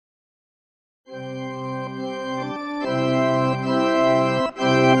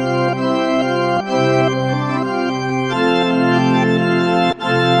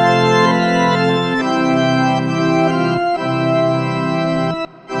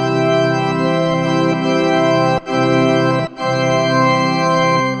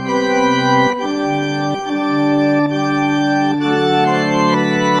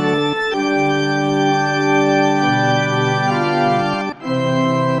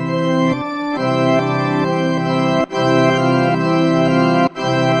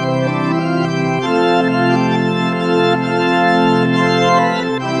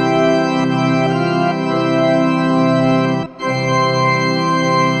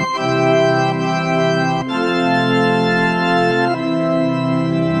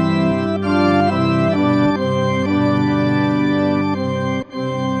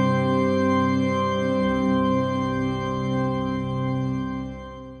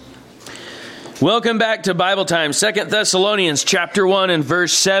Welcome back to Bible Time, 2 Thessalonians chapter 1 and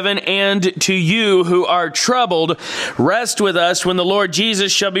verse 7. And to you who are troubled, rest with us when the Lord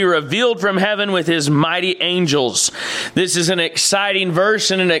Jesus shall be revealed from heaven with his mighty angels. This is an exciting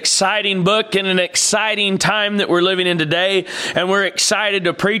verse and an exciting book and an exciting time that we're living in today. And we're excited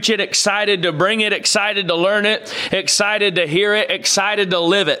to preach it, excited to bring it, excited to learn it, excited to hear it, excited to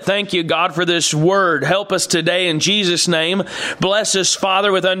live it. Thank you, God, for this word. Help us today in Jesus' name. Bless us,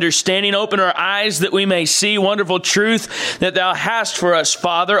 Father, with understanding. Open our eyes that we may see wonderful truth that thou hast for us,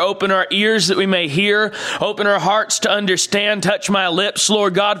 Father. Open our ears that we may hear. Open our hearts to understand. Touch my lips,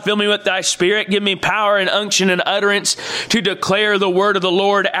 Lord God. Fill me with thy Spirit. Give me power and unction and utterance to declare the word of the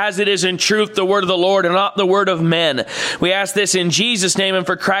Lord as it is in truth, the word of the Lord and not the word of men. We ask this in Jesus' name and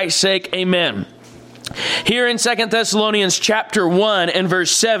for Christ's sake. Amen. Here in 2 Thessalonians chapter 1 and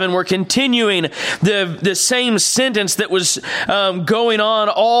verse 7, we're continuing the same sentence that was going on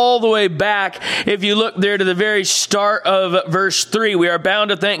all the way back. If you look there to the very start of verse 3, we are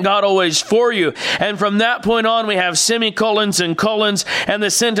bound to thank God always for you. And from that point on, we have semicolons and colons, and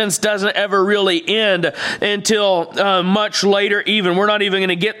the sentence doesn't ever really end until much later even. We're not even going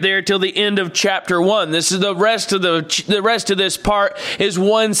to get there till the end of chapter 1. This is the rest of this part is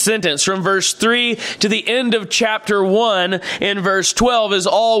one sentence from verse 3 to the end of chapter 1 in verse 12 is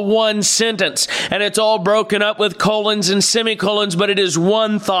all one sentence. And it's all broken up with colons and semicolons, but it is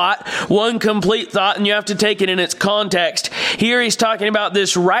one thought, one complete thought, and you have to take it in its context. Here he's talking about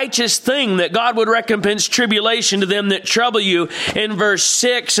this righteous thing that God would recompense tribulation to them that trouble you in verse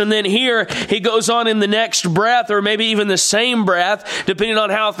 6. And then here he goes on in the next breath, or maybe even the same breath, depending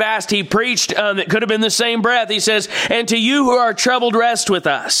on how fast he preached. It could have been the same breath. He says, and to you who are troubled, rest with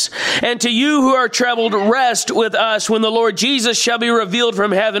us. And to you who are troubled, rest with us when the Lord Jesus shall be revealed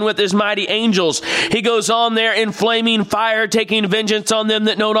from heaven with his mighty angels. He goes on there in flaming fire, taking vengeance on them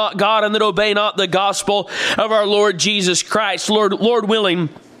that know not God and that obey not the gospel of our Lord Jesus Christ. Lord willing,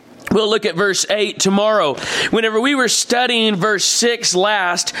 we'll look at verse 8 tomorrow. Whenever we were studying verse 6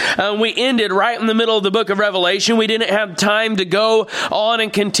 last, we ended right in the middle of the book of Revelation. We didn't have time to go on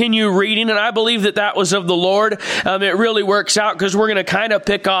and continue reading, and I believe that was of the Lord. It really works out because we're going to kind of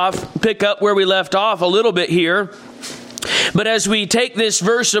pick up where we left off a little bit here. But as we take this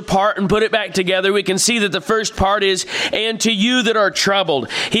verse apart and put it back together, we can see that the first part is, and to you that are troubled.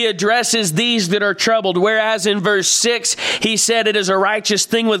 He addresses these that are troubled, whereas in verse 6, he said it is a righteous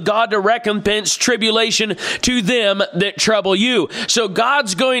thing with God to recompense tribulation to them that trouble you. So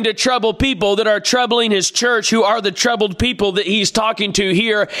God's going to trouble people that are troubling his church, who are the troubled people that he's talking to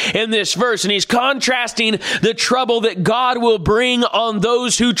here in this verse. And he's contrasting the trouble that God will bring on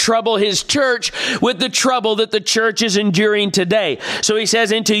those who trouble his church with the trouble that the church is enduring today. So he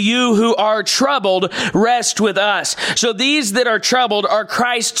says, and to you who are troubled, rest with us. So these that are troubled are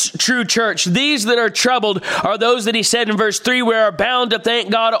Christ's true church. These that are troubled are those that he said in verse 3, we are bound to thank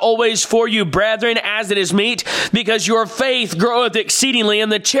God always for you, brethren, as it is meet, because your faith groweth exceedingly,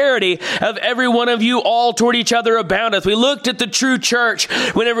 and the charity of every one of you all toward each other aboundeth. We looked at the true church.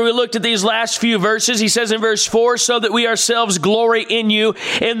 Whenever we looked at these last few verses, he says in verse 4, so that we ourselves glory in you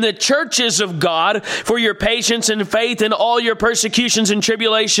in the churches of God for your patience and faith in all your persecutions and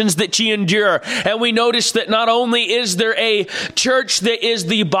tribulations that ye endure. And we notice that not only is there a church that is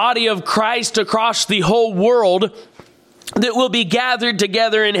the body of Christ across the whole world that will be gathered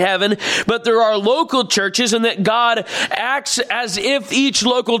together in heaven, but there are local churches, and that God acts as if each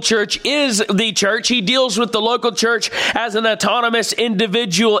local church is the church. He deals with the local church as an autonomous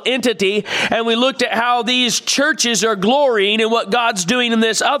individual entity, and we looked at how these churches are glorying in what God's doing in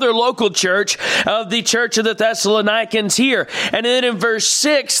this other local church of the church of the Thessalonians here. And then in verse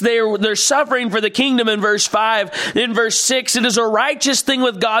 6, they're suffering for the kingdom in verse 5. In verse 6, it is a righteous thing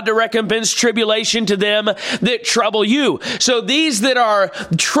with God to recompense tribulation to them that trouble you. So these that are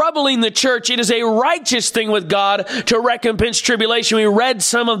troubling the church, it is a righteous thing with God to recompense tribulation. We read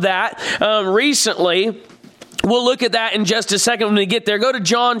some of that recently. We'll look at that in just a second when we get there. Go to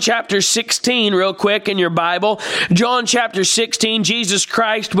John chapter 16 real quick in your Bible. John chapter 16, Jesus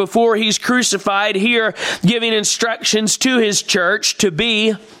Christ, before he's crucified, here giving instructions to his church to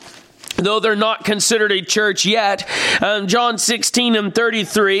be, though they're not considered a church yet. John 16 and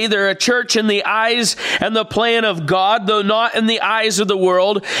 33, they're a church in the eyes and the plan of God, though not in the eyes of the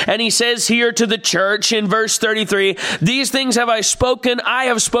world. And he says here to the church in verse 33, these things have I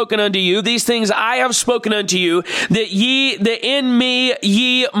have spoken unto you. These things I have spoken unto you, that in me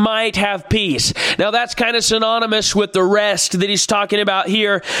ye might have peace. Now that's kind of synonymous with the rest that he's talking about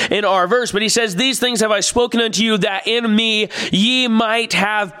here in our verse. But he says, these things have I spoken unto you, that in me ye might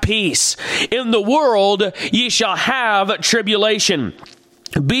have peace. In the world ye shall have tribulation.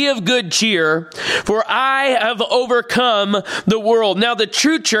 Be of good cheer, for I have overcome the world. Now, the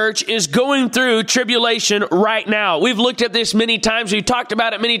true church is going through tribulation right now. We've looked at this many times. We've talked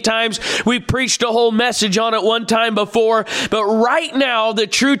about it many times. We preached a whole message on it one time before. But right now, the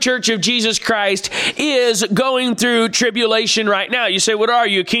true church of Jesus Christ is going through tribulation right now. You say, what are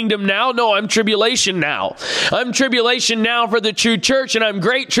you, kingdom now? No, I'm tribulation now. I'm tribulation now for the true church, and I'm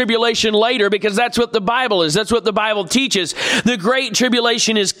great tribulation later, because that's what the Bible is. That's what the Bible teaches. The great tribulation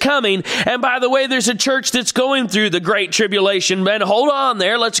is coming. And by the way, there's a church that's going through the great tribulation. Man, hold on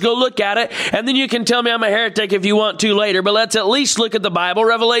there. Let's go look at it. And then you can tell me I'm a heretic if you want to later, but let's at least look at the Bible.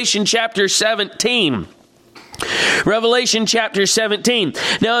 Revelation chapter 17. Revelation chapter 17.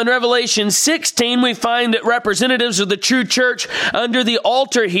 Now in Revelation 16, we find that representatives of the true church under the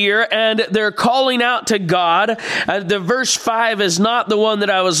altar here, and they're calling out to God. The verse 5 is not the one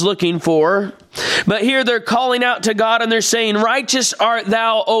that I was looking for. But here they're calling out to God and they're saying, righteous art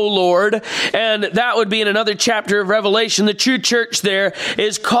thou, O Lord. And that would be in another chapter of Revelation. The true church there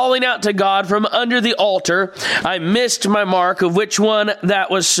is calling out to God from under the altar. I missed my mark of which one that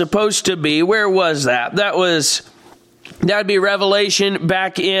was supposed to be. Where was that? That would be Revelation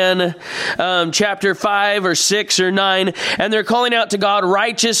back in chapter 5 or 6 or 9. And they're calling out to God,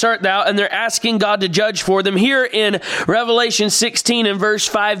 righteous art thou, and they're asking God to judge for them. Here in Revelation 16 and verse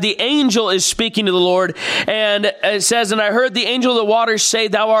 5, the angel is speaking to the Lord, and it says, and I heard the angel of the waters say,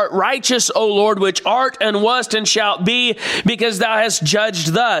 thou art righteous, O Lord, which art and wast and shalt be, because thou hast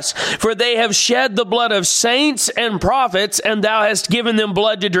judged thus. For they have shed the blood of saints and prophets, and thou hast given them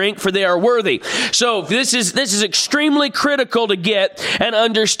blood to drink, for they are worthy. So this is extremely critical to get and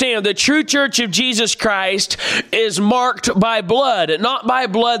understand. The true church of Jesus Christ is marked by blood, not by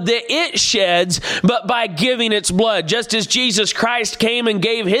blood that it sheds, but by giving its blood. Just as Jesus Christ came and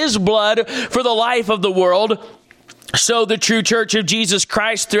gave his blood for the life of the world, so the true church of Jesus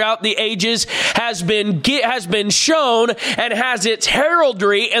Christ throughout the ages has been shown and has its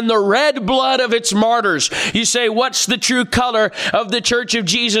heraldry in the red blood of its martyrs. You say, what's the true color of the church of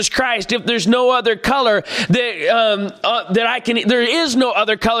Jesus Christ? If there's no other color there is no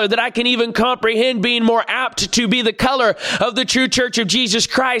other color that I can even comprehend being more apt to be the color of the true church of Jesus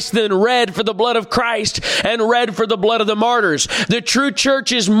Christ than red for the blood of Christ and red for the blood of the martyrs. The true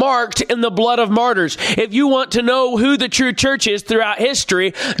church is marked in the blood of martyrs. If you want to know who the true church is throughout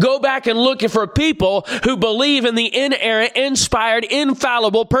history, go back and look for people who believe in the inerrant, inspired,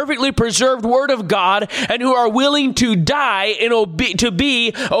 infallible, perfectly preserved Word of God, and who are willing to die to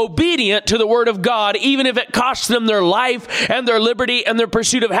be obedient to the Word of God, even if it costs them their life and their liberty and their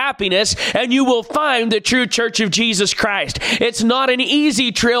pursuit of happiness. And you will find the true church of Jesus Christ. It's not an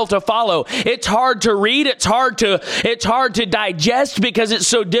easy trail to follow. It's hard to read. It's hard to digest because it's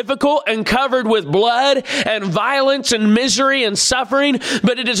so difficult and covered with blood and violence and misery and suffering,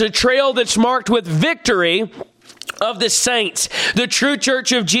 but it is a trail that's marked with victory of the saints, the true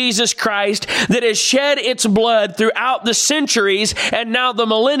church of Jesus Christ that has shed its blood throughout the centuries and now the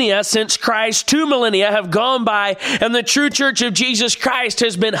millennia since Christ. 2 millennia have gone by, and the true church of Jesus Christ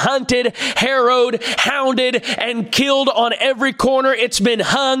has been hunted, harrowed, hounded, and killed on every corner. It's been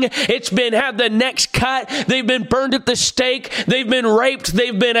hung. It's been had the necks cut. They've been burned at the stake. They've been raped.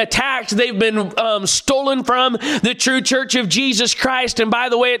 They've been attacked. They've been stolen from. The true church of Jesus Christ. And by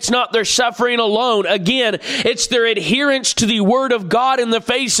the way, it's not their suffering alone. Again, it's their adherence to the Word of God in the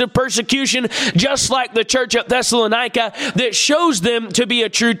face of persecution, just like the church at Thessalonica, that shows them to be a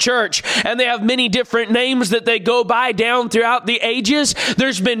true church. And they have many different names that they go by down throughout the ages.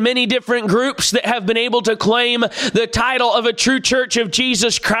 There's been many different groups that have been able to claim the title of a true church of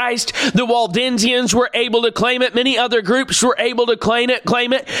Jesus Christ. The Waldensians were able to claim it. Many other groups were able to claim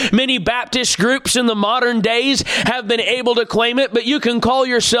it. Many Baptist groups in the modern days have been able to claim it, but you can call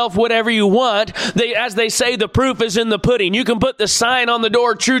yourself whatever you want. As they say, the proof is in the pudding. You can put the sign on the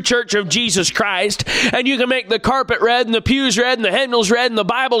door, True Church of Jesus Christ, and you can make the carpet red and the pews red and the hymnals red and the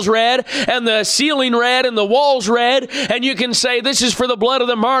Bibles red and the ceiling red and the walls red, and you can say this is for the blood of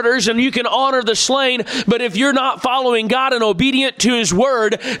the martyrs, and you can honor the slain. But if you're not following God and obedient to His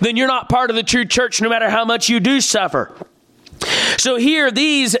Word, then you're not part of the true church, no matter how much you do suffer. So here,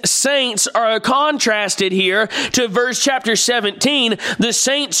 these saints are contrasted here to verse chapter 17. The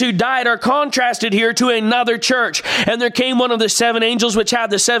saints who died are contrasted here to another church. And there came one of the 7 angels which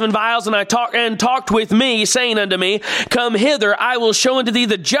had the 7 vials, and talked with me, saying unto me, Come hither, I will show unto thee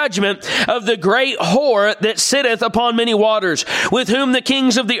the judgment of the great whore that sitteth upon many waters, with whom the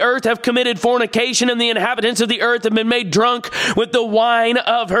kings of the earth have committed fornication, and the inhabitants of the earth have been made drunk with the wine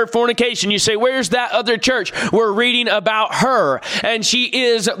of her fornication. You say, where's that other church? We're reading about her. whore, and she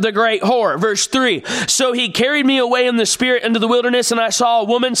is the great whore. Verse 3, so he carried me away in the spirit into the wilderness, and I saw a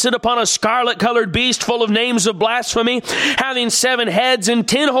woman sit upon a scarlet-colored beast full of names of blasphemy, having 7 heads and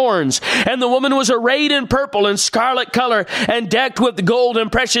 10 horns. And the woman was arrayed in purple and scarlet color, and decked with gold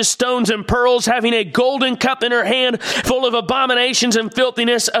and precious stones and pearls, having a golden cup in her hand, full of abominations and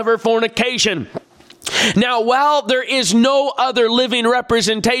filthiness of her fornication. Now, while there is no other living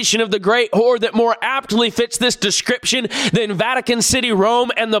representation of the great whore that more aptly fits this description than Vatican City,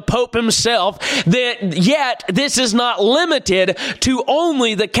 Rome, and the Pope himself, yet this is not limited to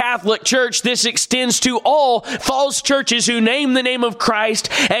only the Catholic Church. This extends to all false churches who name the name of Christ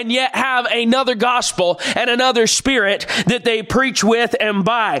and yet have another gospel and another spirit that they preach with and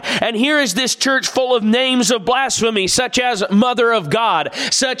by. And here is this church full of names of blasphemy, such as Mother of God,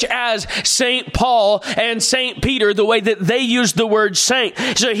 such as St. Paul and St. Peter, the way that they use the word saint.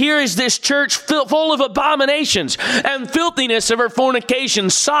 So here is this church full of abominations and filthiness of her fornication,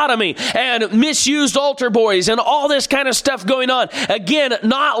 sodomy, and misused altar boys, and all this kind of stuff going on. Again,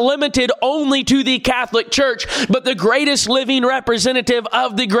 not limited only to the Catholic Church, but the greatest living representative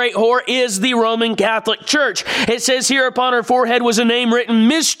of the great whore is the Roman Catholic Church. It says here, upon her forehead was a name written,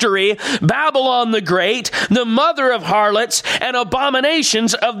 Mystery, Babylon the Great, the mother of harlots and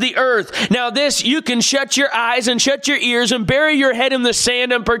abominations of the earth. Now this, you can shut your eyes and shut your ears and bury your head in the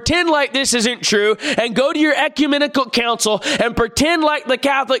sand and pretend like this isn't true, and go to your ecumenical council and pretend like the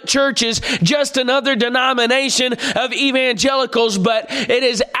Catholic Church is just another denomination of evangelicals, but it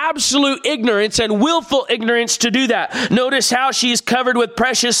is absolute ignorance and willful ignorance to do that. Notice how she's covered with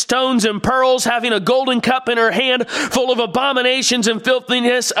precious stones and pearls, having a golden cup in her hand full of abominations and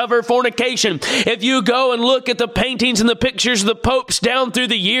filthiness of her fornication. If you go and look at the paintings and the pictures of the popes down through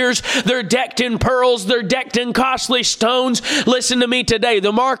the years, they're decked in pearls, they're decked in costly stones. Listen to me today.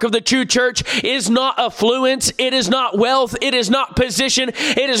 The mark of the true church is not affluence, it is not wealth, it is not position,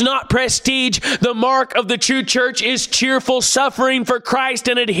 it is not prestige. The mark of the true church is cheerful suffering for Christ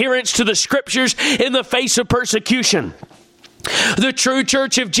and adherence to the scriptures in the face of persecution. The true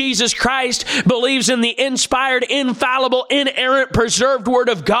church of Jesus Christ believes in the inspired, infallible, inerrant, preserved Word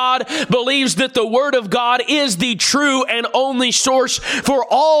of God, believes that the Word of God is the true and only source for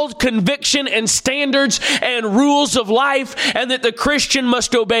all conviction and standards and rules of life, and that the Christian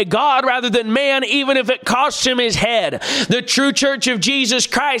must obey God rather than man, even if it costs him his head. The true church of Jesus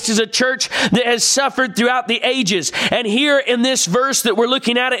Christ is a church that has suffered throughout the ages. And here in this verse that we're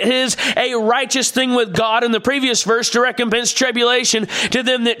looking at, it is a righteous thing with God. In the previous verse, to recompense tribulation to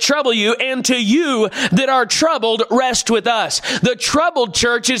them that trouble you, and to you that are troubled, rest with us. The troubled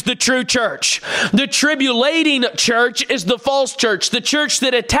church is the true church. The tribulating church is the false church, the church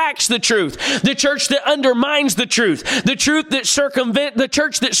that attacks the truth, the church that undermines the truth, the church that circumvents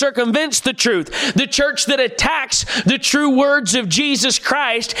the truth, the church that attacks the true words of Jesus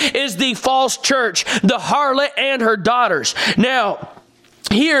Christ is the false church, the harlot and her daughters. Now,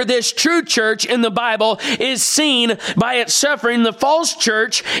 here, this true church in the Bible is seen by its suffering. The false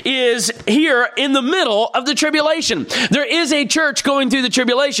church is here in the middle of the tribulation. There is a church going through the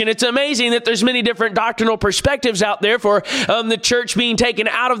tribulation. It's amazing that there's many different doctrinal perspectives out there for the church being taken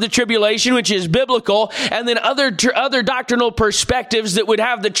out of the tribulation, which is biblical, and then other doctrinal perspectives that would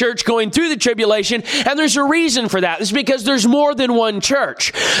have the church going through the tribulation. And there's a reason for that. It's because there's more than one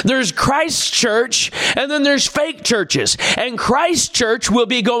church. There's Christ's church, and then there's fake churches. And Christ's church will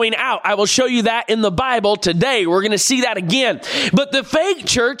be going out. I will show you that in the Bible today. We're going to see that again. But the fake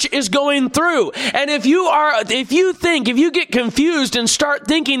church is going through. And if you get confused and start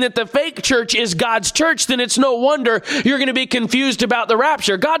thinking that the fake church is God's church, then it's no wonder you're going to be confused about the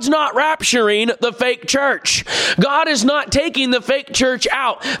rapture. God's not rapturing the fake church. God is not taking the fake church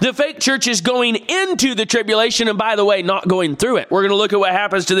out. The fake church is going into the tribulation, and by the way, not going through it. We're going to look at what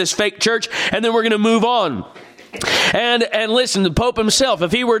happens to this fake church, and then we're going to move on. And listen, the Pope himself,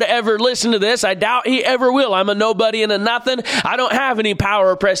 if he were to ever listen to this, I doubt he ever will. I'm a nobody and a nothing. I don't have any power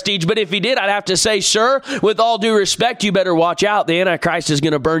or prestige. But if he did, I'd have to say, sir, with all due respect, you better watch out. The Antichrist is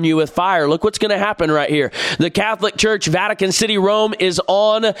going to burn you with fire. Look what's going to happen right here. The Catholic Church, Vatican City, Rome, is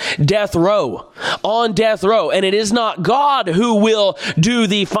on death row. On death row. And it is not God who will do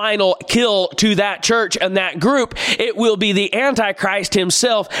the final kill to that church and that group. It will be the Antichrist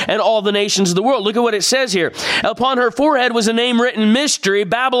himself and all the nations of the world. Look at what it says here. Upon her forehead was a name written, Mystery,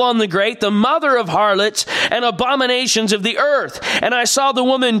 Babylon the Great, the mother of harlots and abominations of the earth. And I saw the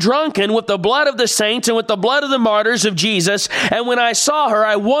woman drunken with the blood of the saints and with the blood of the martyrs of Jesus. And when I saw her,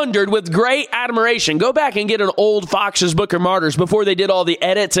 I wondered with great admiration. Go back and get an old Fox's Book of Martyrs before they did all the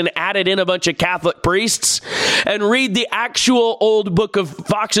edits and added in a bunch of Catholic priests, and read the actual old book of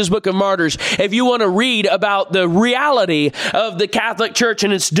Fox's Book of Martyrs if you want to read about the reality of the Catholic Church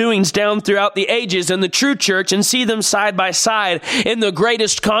and its doings down throughout the ages and the true church, and see them side by side in the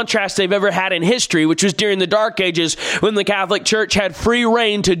greatest contrast they've ever had in history, which was during the Dark Ages when the Catholic Church had free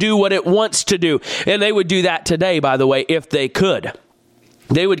reign to do what it wants to do. And they would do that today, by the way, if they could.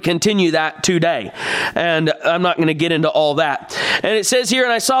 They would continue that today. And I'm not going to get into all that. And it says here,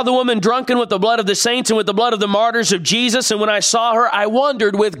 and I saw the woman drunken with the blood of the saints and with the blood of the martyrs of Jesus. And when I saw her, I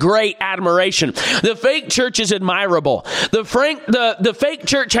wondered with great admiration. The fake church is admirable. The fake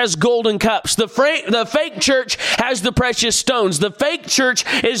church has golden cups. The fake church has the precious stones. The fake church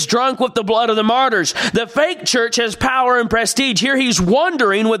is drunk with the blood of the martyrs. The fake church has power and prestige. Here he's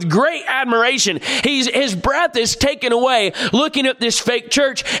wondering with great admiration. His breath is taken away looking at this fake church.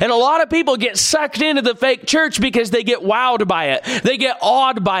 And a lot of people get sucked into the fake church because they get wowed by it. They get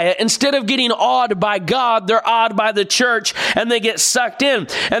awed by it. Instead of getting awed by God, they're awed by the church, and they get sucked in.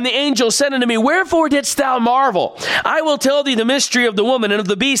 And the angel said unto me, Wherefore didst thou marvel? I will tell thee the mystery of the woman and of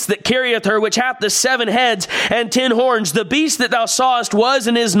the beast that carrieth her, which hath the 7 heads and 10 horns. The beast that thou sawest was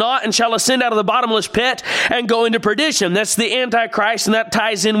and is not, and shall ascend out of the bottomless pit and go into perdition. That's the Antichrist, and that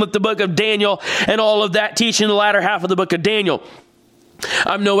ties in with the book of Daniel and all of that teaching in the latter half of the book of Daniel.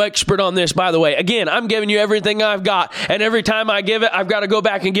 I'm no expert on this, by the way. Again, I'm giving you everything I've got, and every time I give it, I've got to go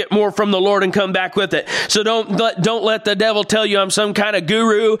back and get more from the Lord and come back with it. So don't let the devil tell you I'm some kind of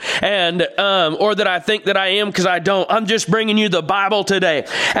guru and or that I think that I am, because I don't. I'm just bringing you the Bible today.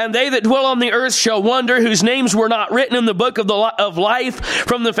 And they that dwell on the earth shall wonder, whose names were not written in the book of life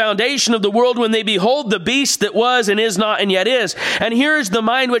from the foundation of the world, when they behold the beast that was and is not and yet is. And here is the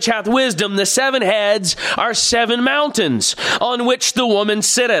mind which hath wisdom. The 7 heads are 7 mountains on which the woman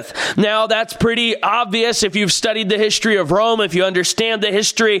sitteth. Now, that's pretty obvious if you've studied the history of Rome, if you understand the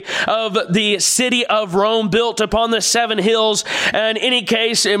history of the city of Rome built upon the 7 hills. And in any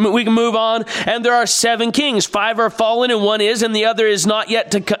case, we can move on. And there are 7 kings. 5 are fallen, and 1 is, and the other is not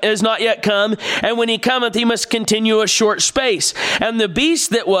yet come. And when he cometh, he must continue a short space. And the beast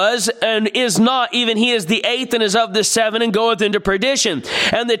that was and is not, even he is the 8th, and is of the 7, and goeth into perdition.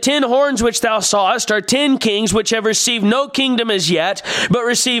 And the 10 horns which thou sawest are 10 kings, which have received no kingdom as yet, but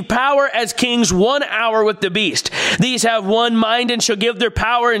receive power as kings 1 hour with the beast. These have one mind, and shall give their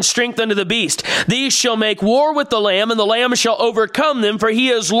power and strength unto the beast. These shall make war with the Lamb, and the Lamb shall overcome them, for he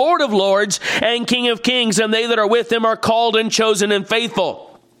is Lord of lords and King of kings, and they that are with him are called and chosen and faithful.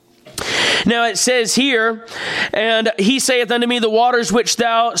 Now it says here, and he saith unto me, the waters which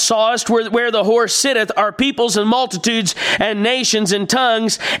thou sawest where the whore sitteth are peoples and multitudes and nations and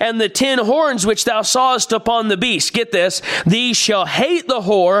tongues, and the 10 horns which thou sawest upon the beast. Get this, these shall hate the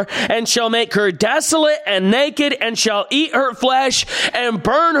whore, and shall make her desolate and naked, and shall eat her flesh and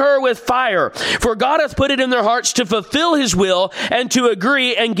burn her with fire. For God hath put it in their hearts to fulfill his will, and to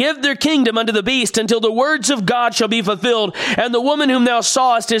agree and give their kingdom unto the beast, until the words of God shall be fulfilled. And the woman whom thou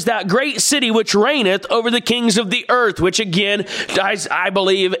sawest is that great city which reigneth over the kings of the earth, which again, I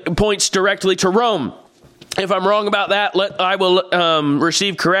believe, points directly to Rome. If I'm wrong about that, I will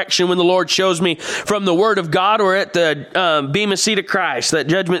receive correction when the Lord shows me from the Word of God, or at the Bema seat of Christ, that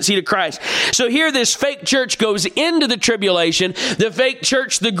judgment seat of Christ. So here this fake church goes into the tribulation. The fake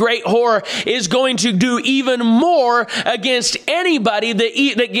church, the great whore, is going to do even more against anybody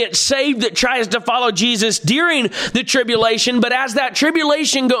that gets saved, that tries to follow Jesus during the tribulation. But as that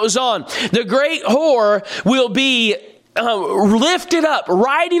tribulation goes on, the great whore will be lifted up,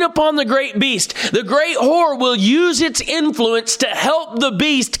 riding upon the great beast. The great whore will use its influence to help the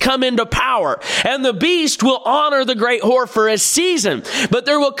beast come into power. And the beast will honor the great whore for a season. But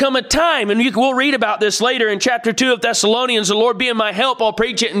there will come a time, and we'll read about this later in chapter 2 of Thessalonians, the Lord being my help, I'll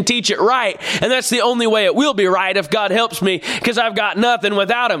preach it and teach it right. And that's the only way it will be right, if God helps me, because I've got nothing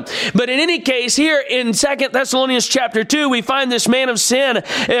without him. But in any case, here in 2 Thessalonians chapter 2, we find this man of sin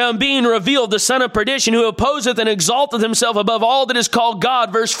being revealed, the son of perdition, who opposeth and exalteth himself above all that is called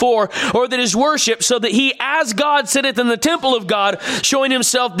God, verse 4, or that is worshipped, so that he as God sitteth in the temple of God, showing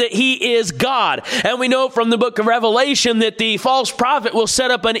himself that he is God. And we know from the book of Revelation that the false prophet will set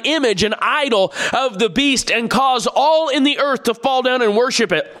up an image, an idol of the beast, and cause all in the earth to fall down and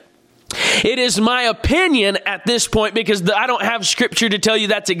worship it. It is my opinion at this point, because I don't have scripture to tell you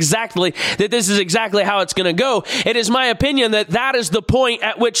that this is exactly how it's going to go. It is my opinion that is the point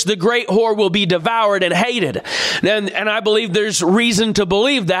at which the great whore will be devoured and hated. And I believe there's reason to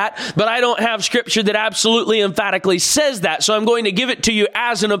believe that, but I don't have scripture that absolutely emphatically says that. So I'm going to give it to you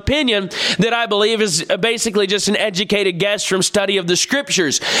as an opinion that I believe is basically just an educated guess from study of the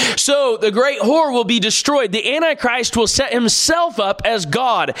scriptures. So the great whore will be destroyed. The Antichrist will set himself up as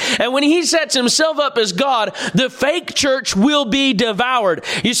God. And when he sets himself up as God, the fake church will be devoured.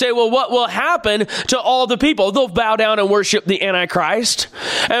 You say, well, what will happen to all the people? They'll bow down and worship the Antichrist.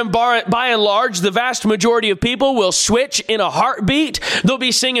 And by and large, the vast majority of people will switch in a heartbeat. They'll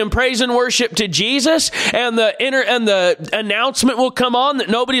be singing praise and worship to Jesus, and the announcement will come on that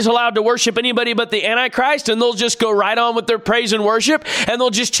nobody's allowed to worship anybody but the Antichrist, and they'll just go right on with their praise and worship, and they'll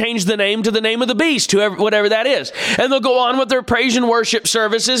just change the name to the name of the beast, whatever that is. And they'll go on with their praise and worship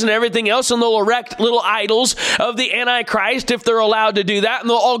services and everything else, and they'll erect little idols of the Antichrist if they're allowed to do that, and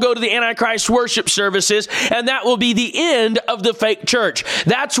they'll all go to the Antichrist worship services, and that will be the end of the fake church.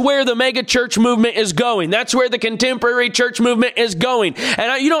 That's where the mega church movement is going. That's where the contemporary church movement is going.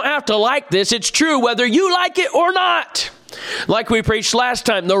 And you don't have to like this. It's true whether you like it or not. Like we preached last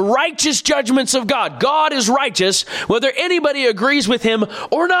time, the righteous judgments of God. God is righteous whether anybody agrees with him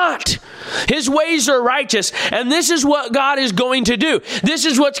or not. His ways are righteous, and this is what God is going to do. This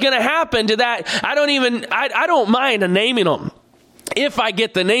is what's going to happen to that. I don't mind naming them if I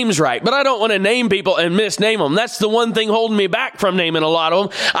get the names right, but I don't want to name people and misname them. That's the one thing holding me back from naming a lot of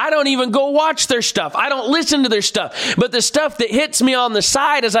them. I don't even go watch their stuff. I don't listen to their stuff. But the stuff that hits me on the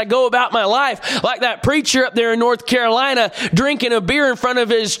side as I go about my life, like that preacher up there in North Carolina drinking a beer in front of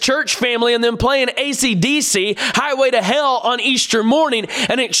his church family and then playing AC/DC, Highway to Hell on Easter morning,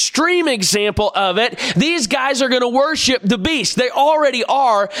 an extreme example of it. These guys are going to worship the beast. They already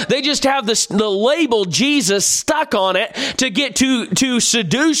are. They just have the label Jesus stuck on it to get to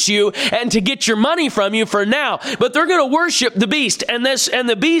seduce you and to get your money from you for now. But they're going to worship the beast, and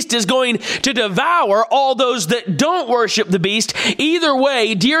the beast is going to devour all those that don't worship the beast. Either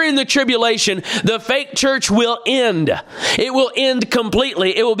way, during the tribulation, the fake church will end. It will end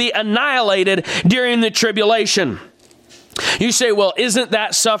completely. It will be annihilated during the tribulation. You say, well, isn't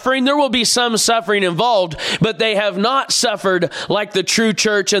that suffering? There will be some suffering involved, but they have not suffered like the true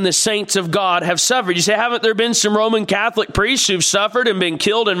church and the saints of God have suffered. You say, haven't there been some Roman Catholic priests who've suffered and been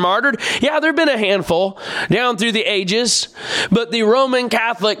killed and martyred? Yeah, there have been a handful down through the ages, but the Roman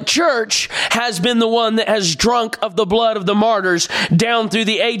Catholic Church has been the one that has drunk of the blood of the martyrs down through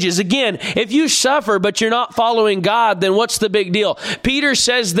the ages. Again, if you suffer but you're not following God, then what's the big deal? Peter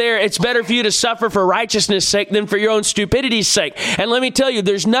says there, it's better for you to suffer for righteousness' sake than for your own stupidity's sake. And let me tell you,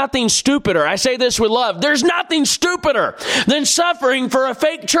 there's nothing stupider. I say this with love. There's nothing stupider than suffering for a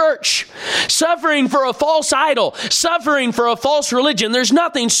fake church, suffering for a false idol, suffering for a false religion. There's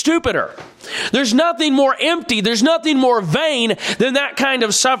nothing stupider. There's nothing more empty. There's nothing more vain than that kind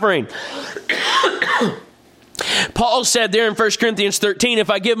of suffering. Paul said there in 1 Corinthians 13,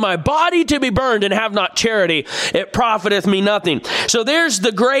 if I give my body to be burned and have not charity, it profiteth me nothing. So there's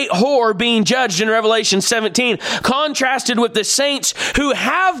the great whore being judged in Revelation 17, contrasted with the saints who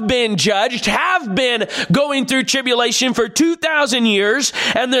have been judged, have been going through tribulation for 2,000 years.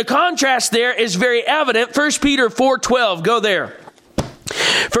 And the contrast there is very evident. 1 Peter 4:12, go there.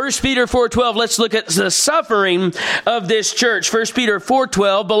 1 Peter 4:12, let's look at the suffering of this church. 1 Peter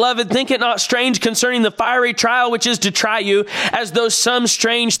 4:12, beloved, think it not strange concerning the fiery trial which is to try you, as though some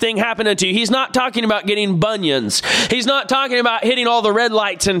strange thing happened unto you. He's not talking about getting bunions. He's not talking about hitting all the red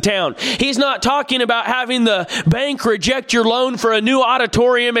lights in town. He's not talking about having the bank reject your loan for a new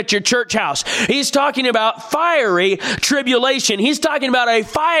auditorium at your church house. He's talking about fiery tribulation. He's talking about a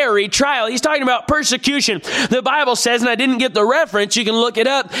fiery trial. He's talking about persecution. The Bible says, and I didn't get the reference, you can look it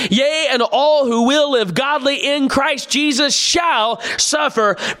up, yea, and all who will live godly in Christ Jesus shall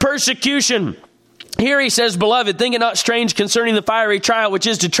suffer persecution. Here he says, beloved, think it not strange concerning the fiery trial which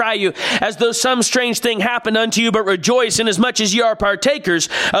is to try you, as though some strange thing happened unto you, but rejoice inasmuch as ye are partakers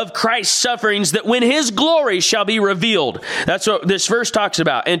of Christ's sufferings, that when his glory shall be revealed. That's what this verse talks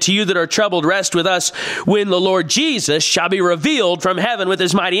about. And to you that are troubled, rest with us when the Lord Jesus shall be revealed from heaven with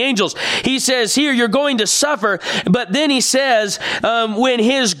his mighty angels. He says here, you're going to suffer, but then he says, when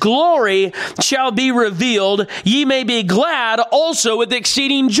his glory shall be revealed, ye may be glad also with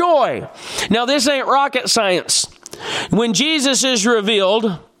exceeding joy. Now this ain't rocket science. When Jesus is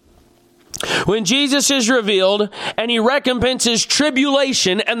revealed and he recompenses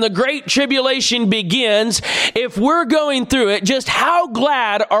tribulation and the great tribulation begins, if we're going through it, just how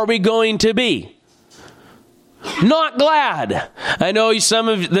glad are we going to be? not glad. I know some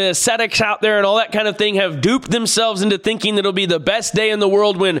of the ascetics out there and all that kind of thing have duped themselves into thinking that it'll be the best day in the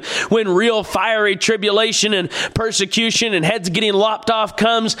world when real fiery tribulation and persecution and heads getting lopped off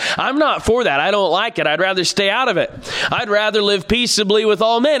comes. I'm not for that. I don't like it. I'd rather stay out of it. I'd rather live peaceably with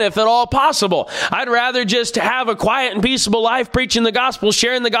all men if at all possible. I'd rather just have a quiet and peaceable life preaching the gospel,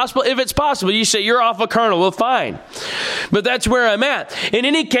 sharing the gospel if it's possible. You say, you're off a kernel. Well, fine. But that's where I'm at. In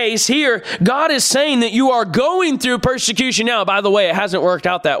any case, here, God is saying that you are going through persecution now. By the way, it hasn't worked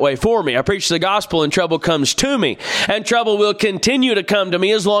out that way for me. I preach the gospel and trouble comes to me. And trouble will continue to come to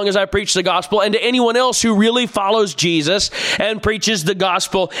me as long as I preach the gospel and to anyone else who really follows Jesus and preaches the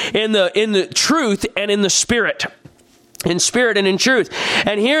gospel in the truth and in the spirit. In spirit and in truth.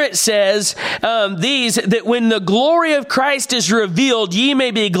 And here it says, that when the glory of Christ is revealed, ye may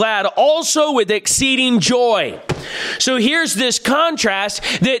be glad also with exceeding joy. So here's this contrast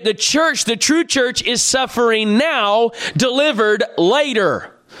that the church, the true church, is suffering now, delivered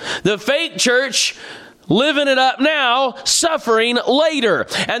later. The fake church, living it up now, suffering later.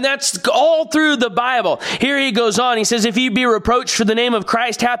 And that's all through the Bible. Here he goes on. He says, if ye be reproached for the name of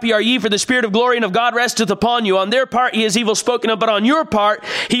Christ, happy are ye, for the Spirit of glory and of God resteth upon you. On their part he is evil spoken of, but on your part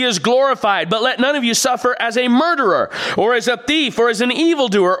he is glorified. But let none of you suffer as a murderer, or as a thief, or as an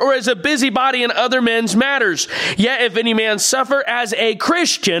evildoer, or as a busybody in other men's matters. Yet if any man suffer as a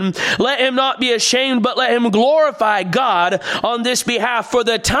Christian, let him not be ashamed, but let him glorify God on this behalf. For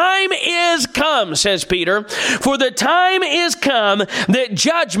the time is come, says Peter, for the time is come that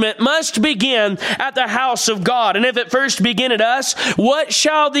judgment must begin at the house of God. And if it first begin at us, what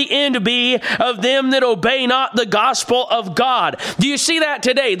shall the end be of them that obey not the gospel of God? Do you see that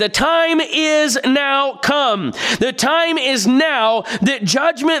today? The time is now come. The time is now that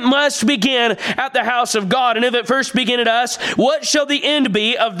judgment must begin at the house of God. And if it first begin at us, what shall the end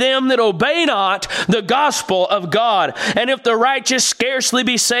be of them that obey not the gospel of God? And if the righteous scarcely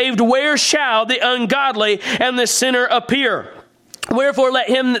be saved, where shall the ungodly and the sinner appear? Wherefore let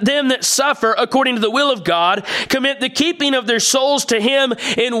them that suffer according to the will of God commit the keeping of their souls to him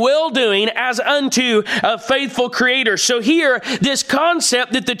in well-doing as unto a faithful creator. So here, this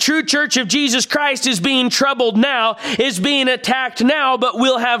concept that the true church of Jesus Christ is being troubled now, is being attacked now, but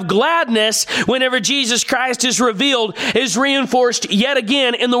will have gladness whenever Jesus Christ is revealed, is reinforced yet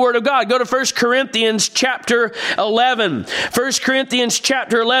again in the Word of God. Go to 1 Corinthians chapter 11. 1 Corinthians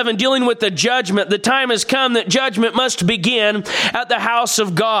chapter 11, dealing with the judgment. The time has come that judgment must begin at the house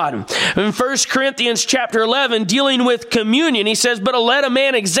of God. In 1 Corinthians chapter 11, dealing with communion, he says, but let a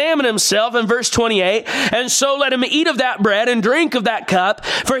man examine himself, in verse 28, and so let him eat of that bread and drink of that cup.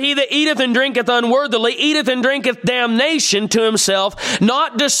 For he that eateth and drinketh unworthily eateth and drinketh damnation to himself,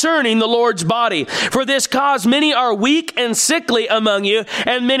 not discerning the Lord's body. For this cause many are weak and sickly among you,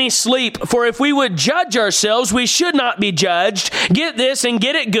 and many sleep. For if we would judge ourselves, we should not be judged. Get this and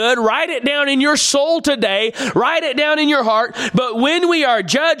get it good. Write it down in your soul today. Write it down in your heart. But when we are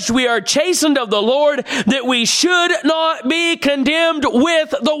judged, we are chastened of the Lord, that we should not be condemned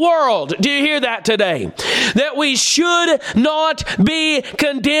with the world. Do you hear that today? That we should not be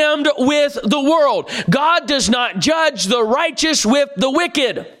condemned with the world. God does not judge the righteous with the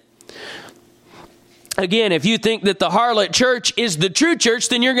wicked. Again, if you think that the harlot church is the true church,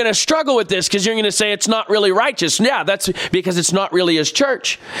 then you're going to struggle with this because you're going to say it's not really righteous. Yeah, that's because it's not really his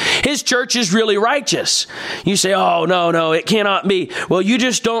church. His church is really righteous. You say, oh, no, it cannot be. Well, you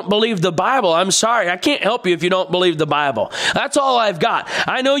just don't believe the Bible. I'm sorry. I can't help you if you don't believe the Bible. That's all I've got.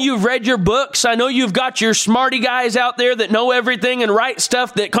 I know you've read your books. I know you've got your smarty guys out there that know everything and write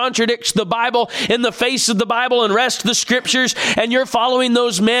stuff that contradicts the Bible in the face of the Bible and rest the scriptures, and you're following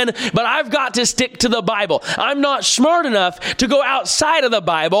those men. But I've got to stick to the Bible. I'm not smart enough to go outside of the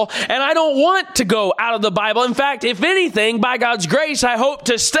Bible, and I don't want to go out of the Bible. In fact, if anything, by God's grace, I hope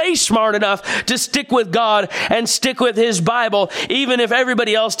to stay smart enough to stick with God and stick with his Bible, even if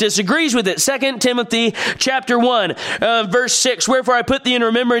everybody else disagrees with it. 2 Timothy chapter 1, verse 6, wherefore I put thee in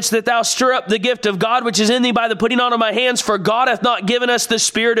remembrance that thou stir up the gift of God, which is in thee by the putting on of my hands. For God hath not given us the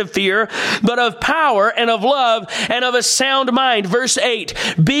spirit of fear, but of power and of love and of a sound mind. Verse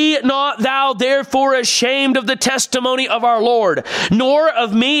 8, be not thou therefore ashamed of the testimony of our Lord, nor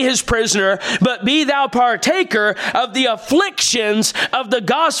of me his prisoner, but be thou partaker of the afflictions of the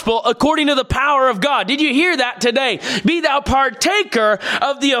gospel according to the power of God. Did you hear that today? Be thou partaker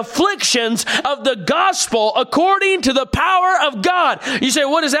of the afflictions of the gospel according to the power of God. You say,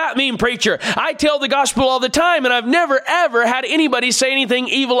 what does that mean, preacher? I tell the gospel all the time, and I've never ever had anybody say anything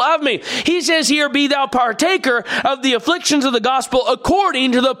evil of me. He says here, be thou partaker of the afflictions of the gospel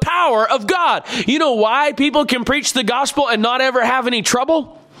according to the power of God. You know why people can preach the gospel and not ever have any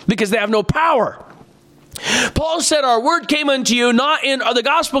trouble? Because they have no power. Paul said, our word came unto you the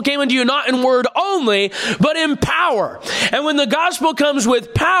gospel came unto you not in word only, but in power. And when the gospel comes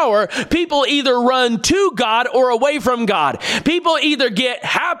with power, people either run to God or away from God. People either get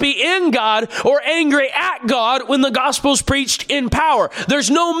happy in God or angry at God when the gospel's preached in power. There's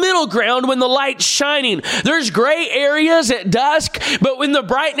no middle ground when the light's shining. There's gray areas at dusk, but when the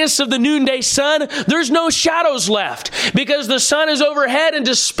brightness of the noonday sun, there's no shadows left because the sun is overhead and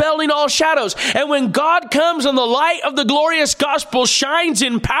dispelling all shadows. And when God comes and the light of the glorious gospel shines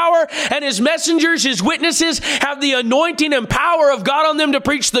in power, and his messengers, his witnesses, have the anointing and power of God on them to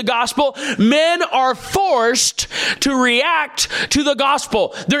preach the gospel, men are forced to react to the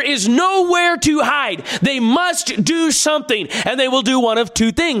gospel. There is nowhere to hide. They must do something, and they will do one of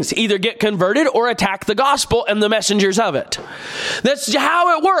two things: either get converted or attack the gospel and the messengers of it. That's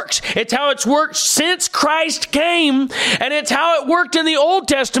how it works. It's how it's worked since Christ came, and it's how it worked in the Old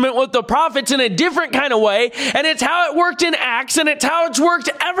Testament with the prophets in a different kind of way, and it's how it worked in Acts, and it's how it's worked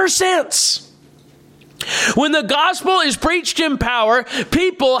ever since. When the gospel is preached in power,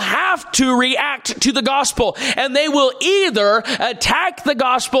 people have to react to the gospel, and they will either attack the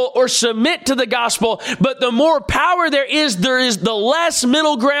gospel or submit to the gospel. But the more power there is the less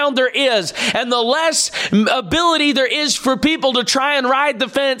middle ground there is, and the less ability there is for people to try and ride the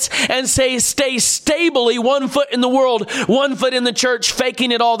fence and stay stably 1 foot in the world, 1 foot in the church,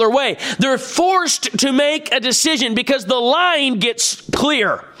 faking it all their way. They're forced to make a decision because the line gets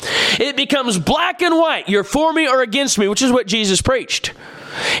clear. It becomes black and white. You're for me or against me, which is what Jesus preached.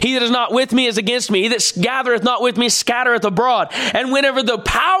 He that is not with me is against me. He that gathereth not with me scattereth abroad. And whenever the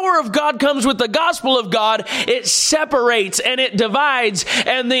power of God comes with the gospel of God, it separates and it divides.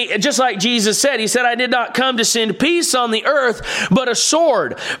 And just like Jesus said, he said, I did not come to send peace on the earth, but a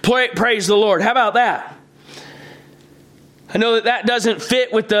sword. Praise the Lord. How about that? I know that doesn't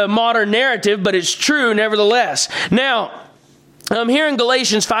fit with the modern narrative, but it's true nevertheless. Now, here in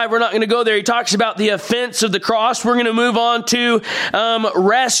Galatians 5, we're not going to go there. He talks about the offense of the cross. We're going to move on to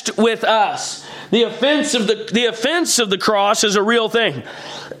rest with us. The offense of the cross is a real thing.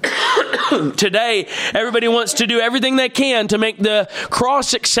 Today, everybody wants to do everything they can to make the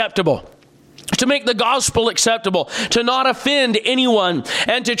cross acceptable, to make the gospel acceptable, to not offend anyone,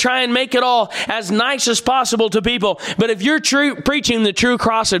 and to try and make it all as nice as possible to people. But if you're preaching the true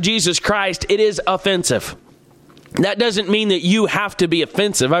cross of Jesus Christ, it is offensive. That doesn't mean that you have to be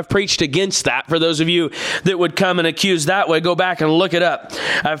offensive. I've preached against that. For those of you that would come and accuse that way, go back and look it up.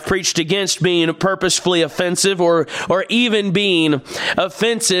 I've preached against being purposefully offensive or even being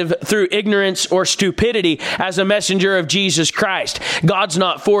offensive through ignorance or stupidity as a messenger of Jesus Christ. God's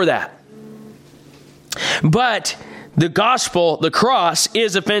not for that. But the gospel, the cross,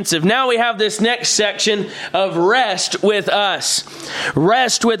 is offensive. Now we have this next section of rest with us.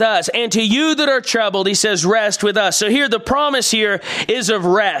 Rest with us. And to you that are troubled, he says, rest with us. So here, the promise here is of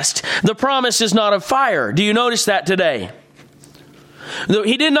rest. The promise is not of fire. Do you notice that today?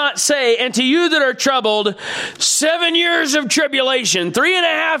 He did not say, and to you that are troubled, 7 years of tribulation,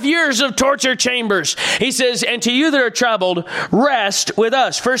 3.5 years of torture chambers. He says, and to you that are troubled, rest with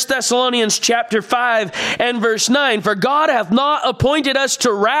us. 1 Thessalonians chapter 5 and verse 9. For God hath not appointed us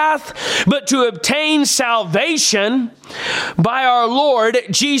to wrath, but to obtain salvation by our Lord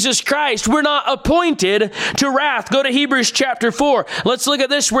Jesus Christ. We're not appointed to wrath. Go to Hebrews chapter 4. Let's look at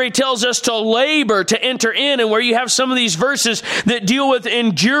this where he tells us to labor to enter in, and where you have some of these verses that deal with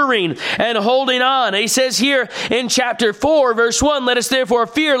enduring and holding on. He says here in chapter 4, verse 1, let us therefore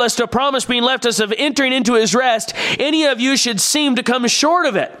fear lest a promise being left us of entering into his rest, any of you should seem to come short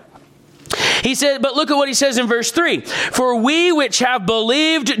of it. He said, but look at what he says in verse 3. For we which have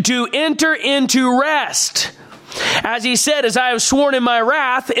believed do enter into rest. As he said, as I have sworn in my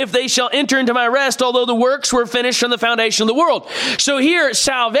wrath, if they shall enter into my rest, although the works were finished from the foundation of the world. So here,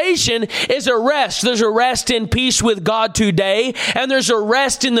 salvation is a rest. There's a rest in peace with God today, and there's a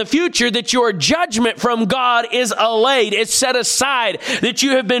rest in the future that your judgment from God is allayed. It's set aside, that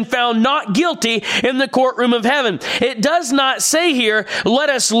you have been found not guilty in the courtroom of heaven. It does not say here, let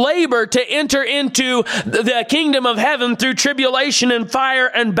us labor to enter into the kingdom of heaven through tribulation and fire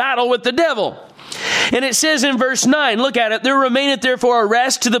and battle with the devil. And it says in verse 9, look at it, there remaineth therefore a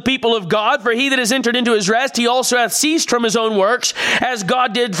rest to the people of God, for he that has entered into his rest, he also hath ceased from his own works, as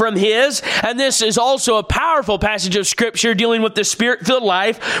God did from his. And this is also a powerful passage of Scripture dealing with the Spirit-filled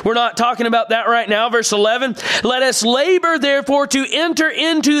life. We're not talking about that right now. Verse 11, let us labor therefore to enter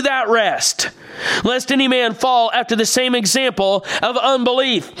into that rest. lest any man fall after the same example of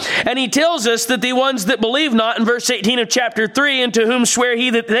unbelief. And he tells us that the ones that believe not, in verse 18 of chapter 3, and to whom swear he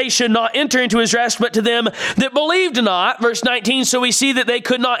that they should not enter into his rest, but to them that believed not, verse 19, so we see that they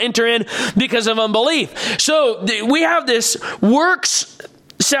could not enter in because of unbelief. So we have this works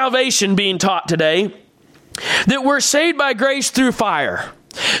salvation being taught today, that we're saved by grace through fire.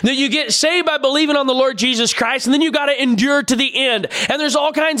 That you get saved by believing on the Lord Jesus Christ, and then you got to endure to the end. And there's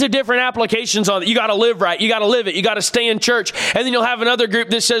all kinds of different applications on it. You got to live right. You got to live it. You got to stay in church. And then you'll have another group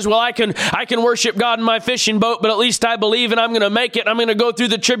that says, well, I can worship God in my fishing boat, but at least I believe and I'm going to make it. I'm going to go through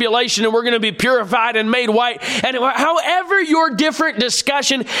the tribulation and we're going to be purified and made white. And however your different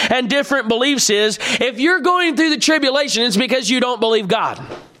discussion and different beliefs is, if you're going through the tribulation, it's because you don't believe God.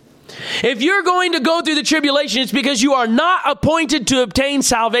 If you're going to go through the tribulation, it's because you are not appointed to obtain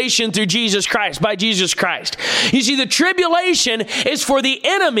salvation through Jesus Christ, by Jesus Christ. You see, the tribulation is for the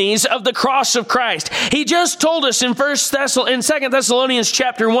enemies of the cross of Christ. He just told us in 2 Thessalonians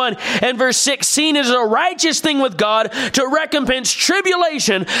chapter 1 and verse 6, seen it is a righteous thing with God to recompense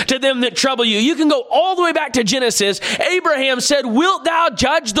tribulation to them that trouble you. You can go all the way back to Genesis. Abraham said, wilt thou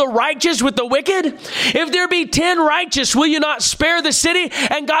judge the righteous with the wicked? If there be 10 righteous, will you not spare the city?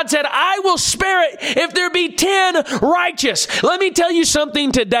 And God said, I will spare it if there be 10 righteous. Let me tell you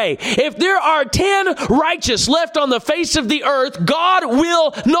something today. If there are 10 righteous left on the face of the earth, God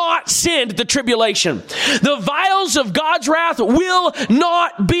will not send the tribulation. The vials of God's wrath will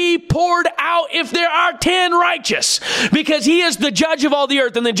not be poured out if there are 10 righteous, because He is the judge of all the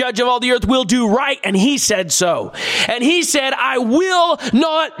earth, and the judge of all the earth will do right, and He said so. And He said, I will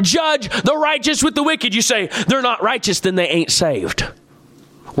not judge the righteous with the wicked. You say, they're not righteous, then they ain't saved.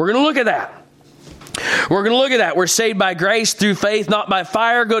 We're going to look at that. We're saved by grace through faith, not by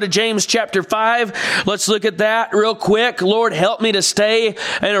fire. Go to James chapter 5. Let's look at that real quick. Lord, help me to stay in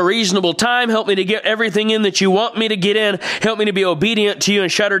a reasonable time. Help me to get everything in that you want me to get in. Help me to be obedient to you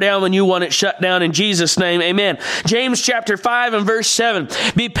and shut her down when you want it shut down. In Jesus' name, amen. James chapter 5 and verse 7.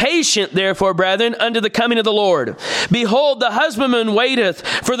 Be patient, therefore, brethren, unto the coming of the Lord. Behold, the husbandman waiteth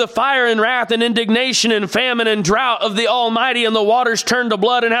for the fire and wrath and indignation and famine and drought of the Almighty, and the waters turn to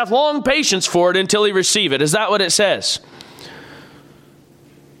blood, and hath long patience for it until he receive it. Is that what it says?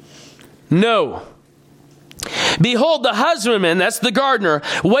 No. Behold, the husbandman, that's the gardener,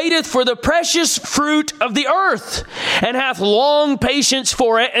 waiteth for the precious fruit of the earth, and hath long patience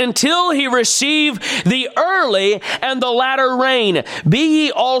for it until he receive the early and the latter rain. Be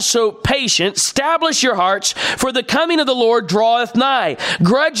ye also patient, establish your hearts, for the coming of the Lord draweth nigh.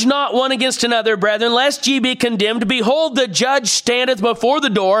 Grudge not one against another, brethren, lest ye be condemned. Behold, the judge standeth before the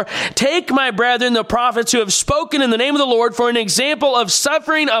door. Take, my brethren, the prophets who have spoken in the name of the Lord for an example of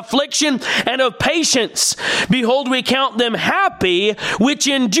suffering, affliction, and of patience. Behold, we count them happy which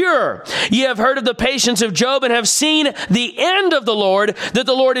endure. Ye have heard of the patience of Job, and have seen the end of the Lord, that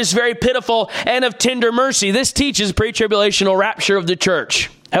the Lord is very pitiful and of tender mercy. This teaches pre-tribulational rapture of the church.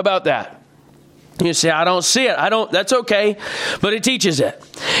 How about that? You say, I don't see it. That's okay. But it teaches it.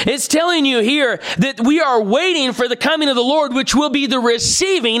 It's telling you here that we are waiting for the coming of the Lord, which will be the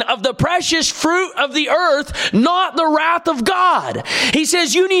receiving of the precious fruit of the earth, not the wrath of God. He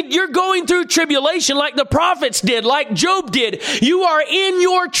says you're going through tribulation like the prophets did, like Job did. You are in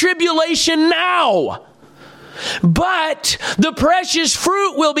your tribulation now. But the precious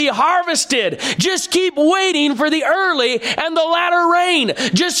fruit will be harvested. Just keep waiting for the early and the latter rain.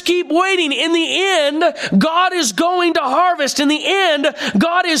 Just keep waiting. In the end, God is going to harvest. In the end,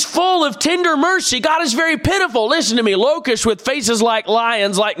 God is full of tender mercy. God is very pitiful. Listen to me. Locusts with faces like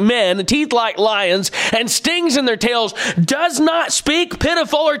lions, like men, teeth like lions, and stings in their tails does not speak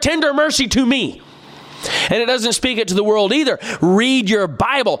pitiful or tender mercy to me. And it doesn't speak it to the world either. Read your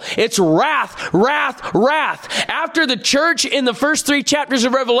Bible. It's wrath, wrath, wrath. After the church in the first 3 chapters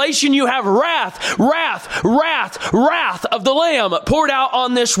of Revelation, you have wrath, wrath, wrath, wrath of the Lamb poured out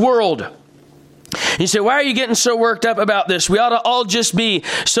on this world. You say, why are you getting so worked up about this? We ought to all just be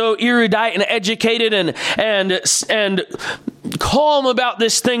so erudite and educated and calm about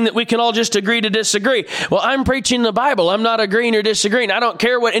this thing that we can all just agree to disagree. Well, I'm preaching the Bible. I'm not agreeing or disagreeing. I don't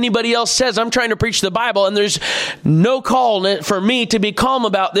care what anybody else says. I'm trying to preach the Bible, and there's no call for me to be calm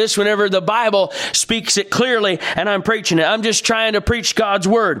about this whenever the Bible speaks it clearly and I'm preaching it. I'm just trying to preach God's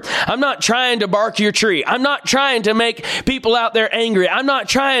word. I'm not trying to bark your tree. I'm not trying to make people out there angry. I'm not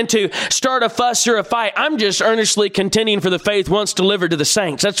trying to start a fuss or a fight. I'm just earnestly contending for the faith once delivered to the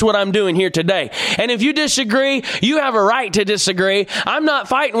saints. That's what I'm doing here today. And if you disagree, you have a right to disagree. I'm not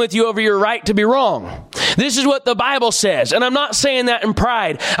fighting with you over your right to be wrong. This is what the Bible says. And I'm not saying that in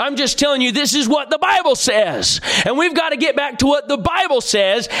pride. I'm just telling you this is what the Bible says. And we've got to get back to what the Bible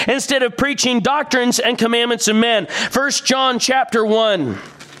says instead of preaching doctrines and commandments of men. 1 John chapter 1. You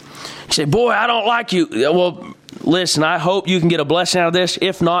say, boy, I don't like you. Well, listen, I hope you can get a blessing out of this.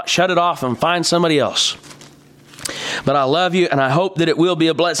 If not, shut it off and find somebody else. But I love you, and I hope that it will be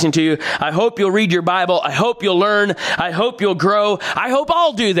a blessing to you. I hope you'll read your Bible. I hope you'll learn. I hope you'll grow. I hope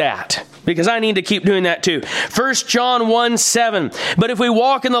I'll do that, because I need to keep doing that too. 1 John 1:7. But if we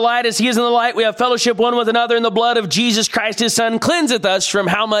walk in the light as he is in the light, we have fellowship one with another, and the blood of Jesus Christ his Son cleanseth us from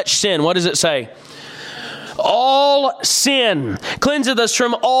how much sin? What does it say? All sin. Cleanseth us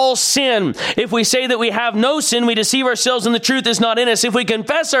from all sin. If we say that we have no sin, we deceive ourselves and the truth is not in us. If we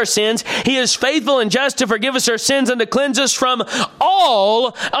confess our sins, he is faithful and just to forgive us our sins and to cleanse us from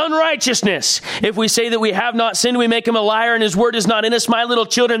all unrighteousness. If we say that we have not sinned, we make him a liar and his word is not in us. My little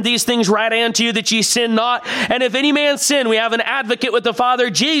children, these things write I unto you that ye sin not. And if any man sin, we have an advocate with the Father,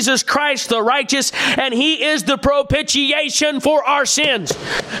 Jesus Christ the righteous, and he is the propitiation for our sins.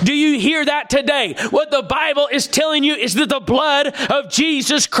 Do you hear that today? What the Bible is telling you is that the blood of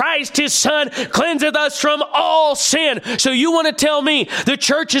Jesus Christ, his Son, cleanseth us from all sin. So you want to tell me the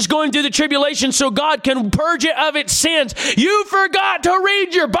church is going through the tribulation so God can purge it of its sins? You forgot to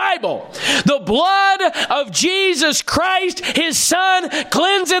read your Bible. The blood of Jesus Christ, his Son,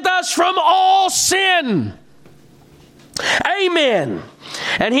 cleanseth us from all sin. Amen.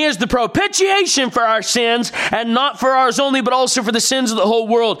 And he is the propitiation for our sins, and not for ours only, but also for the sins of the whole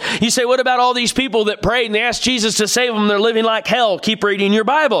world. You say, what about all these people that prayed and they asked Jesus to save them? They're living like hell. Keep reading your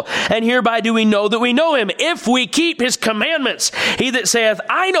Bible. And hereby do we know that we know him, if we keep his commandments. He that saith,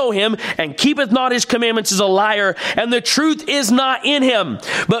 I know him, and keepeth not his commandments is a liar, and the truth is not in him.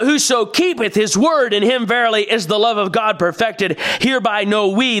 But whoso keepeth his word, in him verily is the love of God perfected. Hereby know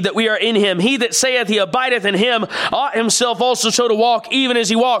we that we are in him. He that saith he abideth in him ought himself also so to walk, even as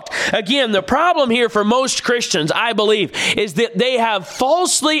he walked. Again, the problem here for most Christians, I believe, is that they have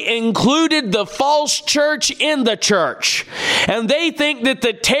falsely included the false church in the church. And they think that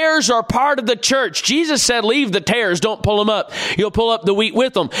the tares are part of the church. Jesus said, leave the tares, don't pull them up. You'll pull up the wheat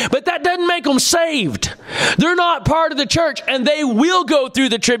with them. But that doesn't make them saved. They're not part of the church, and they will go through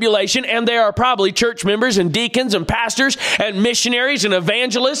the tribulation, and they are probably church members and deacons and pastors and missionaries and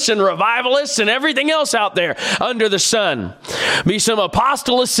evangelists and revivalists and everything else out there under the sun. Be some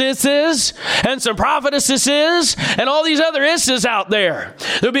apostolesses and some prophetesses and all these other isses out there.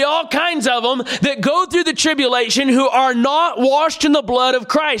 There'll be all kinds of them that go through the tribulation who are not washed in the blood of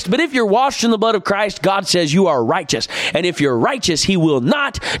Christ. But if you're washed in the blood of Christ, God says you are righteous. And if you're righteous, he will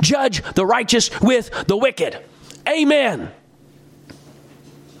not judge the righteous with the wicked. Amen.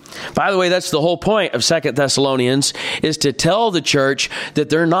 By the way, that's the whole point of 2 Thessalonians, is to tell the church that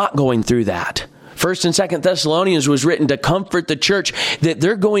they're not going through that. 1 and 2 Thessalonians was written to comfort the church that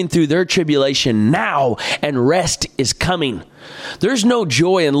they're going through their tribulation now and rest is coming. There's no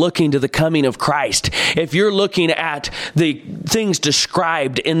joy in looking to the coming of Christ if you're looking at the things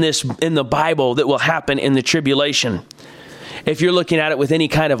described in the Bible that will happen in the tribulation. If you're looking at it with any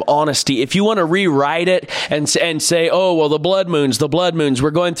kind of honesty, if you want to rewrite it and say, oh, well, the blood moons, we're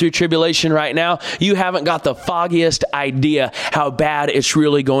going through tribulation right now, you haven't got the foggiest idea how bad it's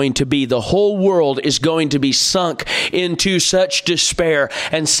really going to be. The whole world is going to be sunk into such despair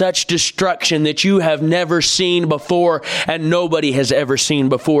and such destruction that you have never seen before, and nobody has ever seen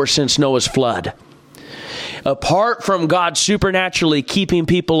before since Noah's flood. Apart from God supernaturally keeping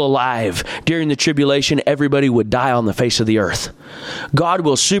people alive during the tribulation, everybody would die on the face of the earth. God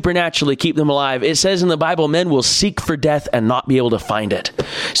will supernaturally keep them alive. It says in the Bible, men will seek for death and not be able to find it.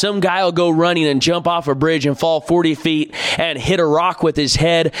 Some guy will go running and jump off a bridge and fall 40 feet and hit a rock with his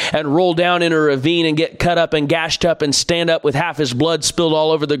head and roll down in a ravine and get cut up and gashed up and stand up with half his blood spilled all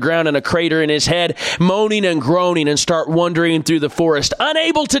over the ground and a crater in his head, moaning and groaning, and start wandering through the forest,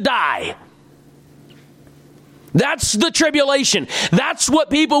 unable to die. That's the tribulation. That's what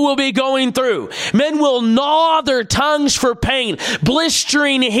people will be going through. Men will gnaw their tongues for pain.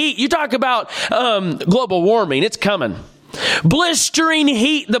 Blistering heat. You talk about global warming. It's coming. Blistering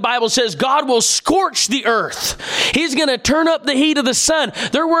heat, the Bible says God will scorch the earth. He's going to turn up the heat of the sun.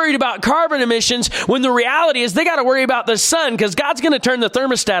 They're worried about carbon emissions when the reality is they got to worry about the sun, because God's going to turn the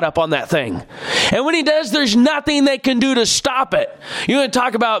thermostat up on that thing. And when he does, there's nothing they can do to stop it. You want to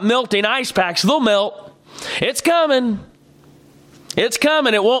talk about melting ice packs, they'll melt. It's coming. It's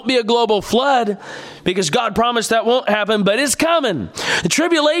coming. It won't be a global flood because God promised that won't happen, but it's coming. The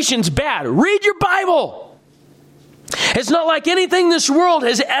tribulation's bad. Read your Bible. It's not like anything this world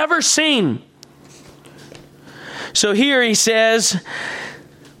has ever seen. So here he says,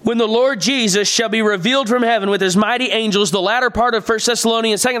 when the Lord Jesus shall be revealed from heaven with his mighty angels, the latter part of 2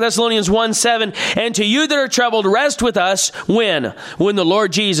 Thessalonians 1:7, and to you that are troubled, rest with us when the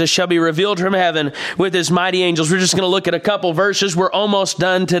Lord Jesus shall be revealed from heaven with his mighty angels. We're just going to look at a couple verses. We're almost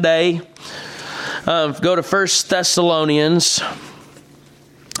done today. Go to 1 Thessalonians.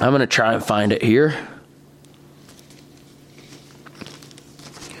 I'm going to try and find it here.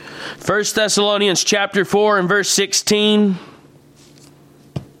 1 Thessalonians chapter 4 and verse 16.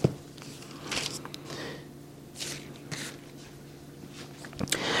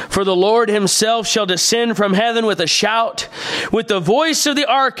 For the Lord himself shall descend from heaven with a shout, with the voice of the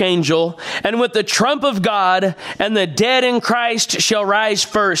archangel, and with the trump of God, and the dead in Christ shall rise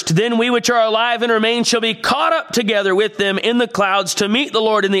first. Then we which are alive and remain shall be caught up together with them in the clouds to meet the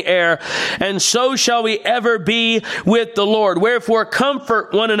Lord in the air, and so shall we ever be with the Lord. Wherefore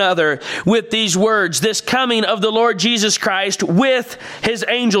comfort one another with these words, this coming of the Lord Jesus Christ with his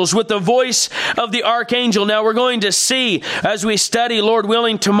angels, with the voice of the archangel. Now we're going to see, as we study, Lord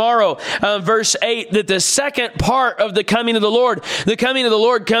willing, tomorrow, verse 8, that the second part of the coming of the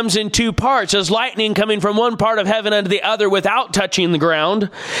Lord comes in two parts, as lightning coming from one part of heaven unto the other without touching the ground,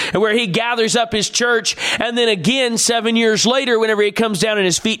 and where he gathers up his church, and then again 7 years later, whenever he comes down and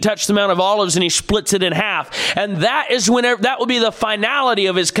his feet touch the Mount of Olives and he splits it in half. And that will be the finality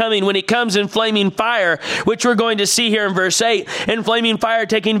of his coming, when he comes in flaming fire, which we're going to see here in verse 8. In flaming fire,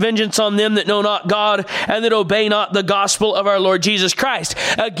 taking vengeance on them that know not God and that obey not the gospel of our Lord Jesus Christ.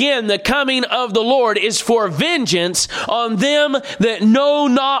 Again, the coming of the Lord is for vengeance on them that know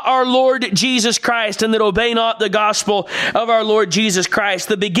not our Lord Jesus Christ and that obey not the gospel of our Lord Jesus Christ.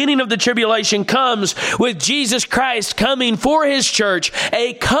 The beginning of the tribulation comes with Jesus Christ coming for his church,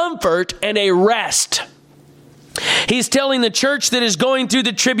 a comfort and a rest. He's telling the church that is going through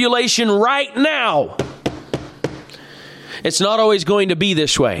the tribulation right now, it's not always going to be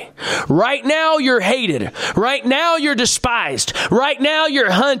this way. Right now, you're hated. Right now, you're despised. Right now,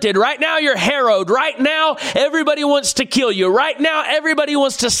 you're hunted. Right now, you're harrowed. Right now, everybody wants to kill you. Right now, everybody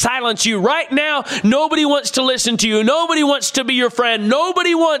wants to silence you. Right now, nobody wants to listen to you. Nobody wants to be your friend.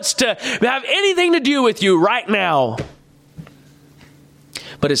 Nobody wants to have anything to do with you right now.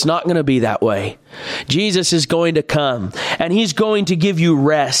 But it's not going to be that way. Jesus is going to come, and he's going to give you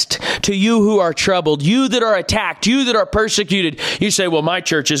rest to you who are troubled, you that are attacked, you that are persecuted. You say, well, my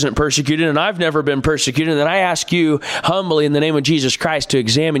church isn't persecuted, and I've never been persecuted. And then I ask you humbly in the name of Jesus Christ to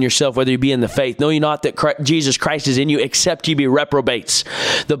examine yourself whether you be in the faith. Know ye not that Jesus Christ is in you, except ye be reprobates.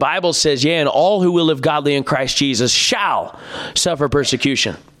 The Bible says, and all who will live godly in Christ Jesus shall suffer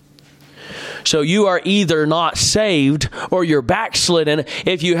persecution. So you are either not saved or you're backslidden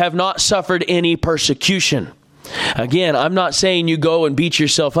if you have not suffered any persecution. Again, I'm not saying you go and beat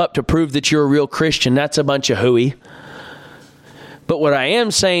yourself up to prove that you're a real Christian. That's a bunch of hooey. But what I am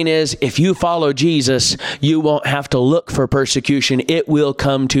saying is, if you follow Jesus, you won't have to look for persecution. It will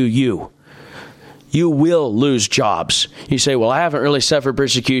come to you. You will lose jobs. You say, well, I haven't really suffered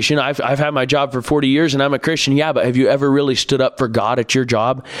persecution. I've had my job for 40 years and I'm a Christian. Yeah, but have you ever really stood up for God at your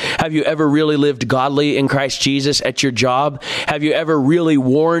job? Have you ever really lived godly in Christ Jesus at your job? Have you ever really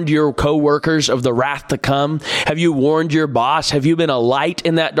warned your coworkers of the wrath to come? Have you warned your boss? Have you been a light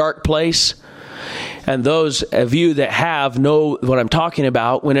in that dark place? And those of you that have know what I'm talking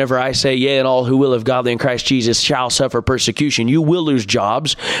about whenever I say, yea, and all who will live godly in Christ Jesus shall suffer persecution. You will lose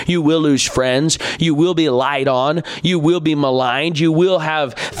jobs. You will lose friends. You will be lied on. You will be maligned. You will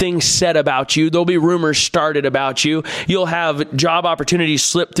have things said about you. There'll be rumors started about you. You'll have job opportunities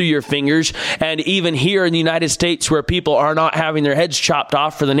slip through your fingers. And even here in the United States, where people are not having their heads chopped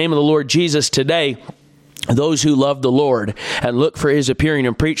off for the name of the Lord Jesus today, those who love the Lord and look for his appearing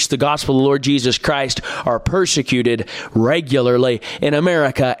and preach the gospel of the Lord Jesus Christ are persecuted regularly in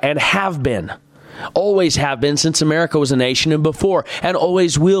America and have been. Always have been since America was a nation and before, and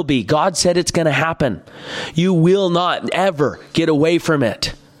always will be. God said it's going to happen. You will not ever get away from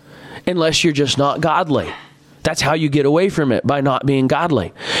it unless you're just not godly. That's how you get away from it, by not being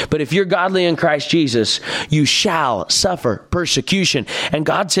godly. But if you're godly in Christ Jesus, you shall suffer persecution. And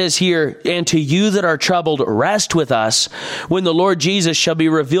God says here, and to you that are troubled, rest with us when the Lord Jesus shall be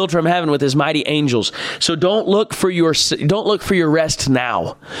revealed from heaven with his mighty angels. So don't look for your rest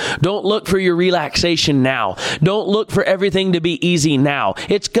now. Don't look for your relaxation now. Don't look for everything to be easy now.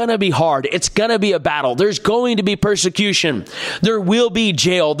 It's going to be hard. It's going to be a battle. There's going to be persecution. There will be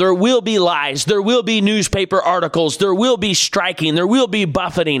jail. There will be lies. There will be newspaper articles. There will be striking. There will be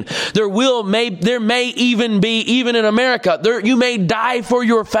buffeting. There may even be, even in America, you may die for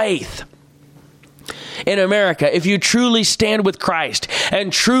your faith. in America, if you truly stand with Christ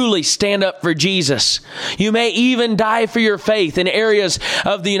and truly stand up for Jesus, you may even die for your faith in areas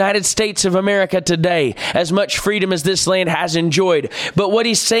of the United States of America today, as much freedom as this land has enjoyed. But what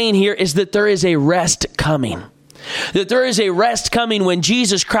he's saying here is that there is a rest coming. That there is a rest coming when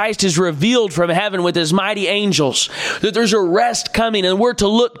Jesus Christ is revealed from heaven with his mighty angels. That there's a rest coming, and we're to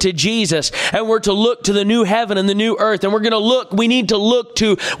look to Jesus, and we're to look to the new heaven and the new earth, and we need to look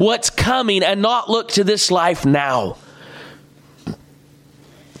to what's coming and not look to this life now.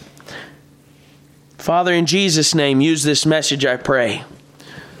 Father, in Jesus' name, use this message, I pray.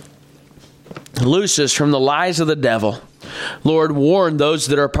 Loose us from the lies of the devil. Lord, warn those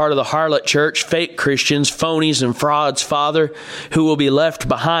that are part of the harlot church, fake Christians, phonies and frauds, Father, who will be left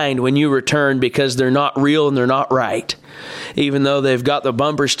behind when you return because they're not real and they're not right. Even though they've got the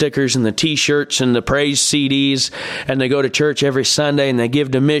bumper stickers and the t-shirts and the praise CDs, and they go to church every Sunday and they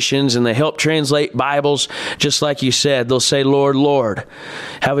give to missions and they help translate Bibles, just like you said, they'll say, Lord, Lord,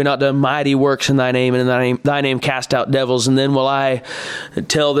 have we not done mighty works in thy name, and in thy name cast out devils? And then will I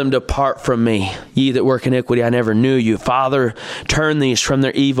tell them, depart from me, ye that work iniquity, I never knew you. Father, turn these from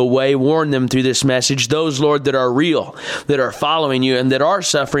their evil way. Warn them through this message. Those, Lord, that are real, that are following you, and that are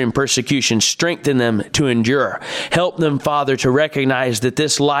suffering persecution, strengthen them to endure. Help them, Father, to recognize that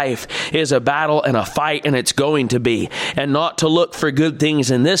this life is a battle and a fight, and it's going to be. And not to look for good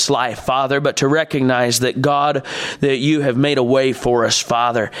things in this life, Father, but to recognize that, God, that you have made a way for us,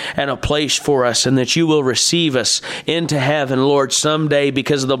 Father, and a place for us, and that you will receive us into heaven, Lord, someday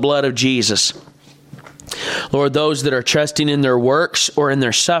because of the blood of Jesus. Lord, those that are trusting in their works or in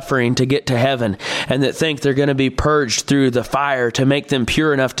their suffering to get to heaven, and that think they're going to be purged through the fire to make them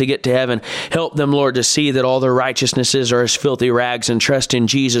pure enough to get to heaven, help them, Lord, to see that all their righteousnesses are as filthy rags, and trust in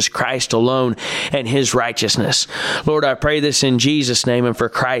Jesus Christ alone and his righteousness. Lord, I pray this in Jesus' name and for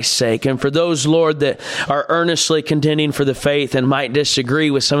Christ's sake. And for those, Lord, that are earnestly contending for the faith and might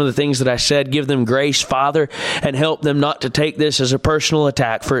disagree with some of the things that I said, give them grace, Father, and help them not to take this as a personal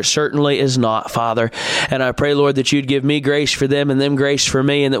attack, for it certainly is not, Father. And I pray, Lord, that you'd give me grace for them and them grace for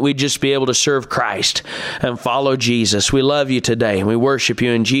me, and that we'd just be able to serve Christ and follow Jesus. We love you today, and we worship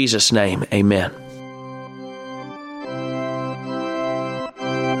you in Jesus' name. Amen.